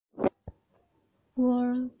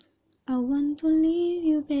World, I want to leave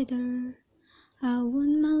you better. I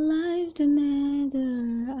want my life to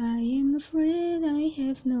matter. I am afraid I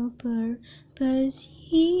have no purpose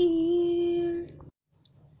here.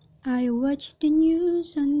 I watch the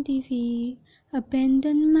news on TV,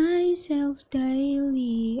 abandon myself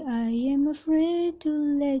daily. I am afraid to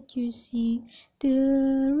let you see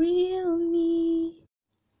the real me.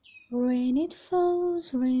 Rain it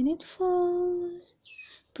falls,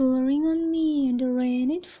 pouring on me, and the rain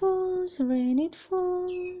it falls,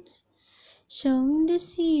 sowing the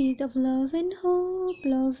seed of love and hope,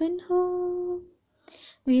 love and hope.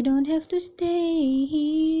 We don't have to stay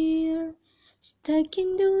here, stuck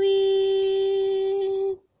in the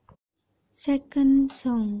wind. Second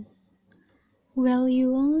song. Well,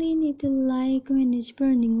 you only need the light when it's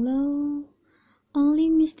burning low. Only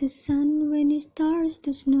miss the sun when it starts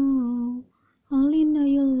to snow. Only know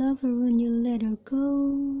you love her when you let her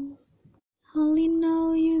go. Only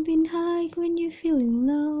know you've been high when you're feeling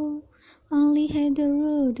low. Only hate the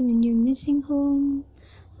road when you're missing home.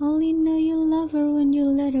 Only know you love her when you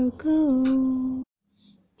let her go.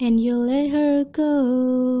 And you let her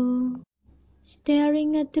go.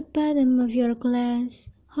 Staring at the bottom of your glass,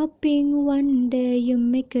 hoping one day you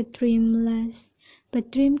make a dream last.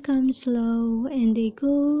 But dreams come slow and they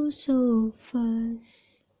go so fast.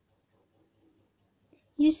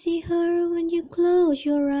 You see her when you close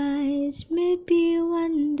your eyes. Maybe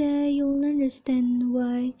one day you'll understand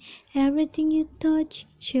why everything you touch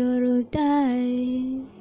sure will die.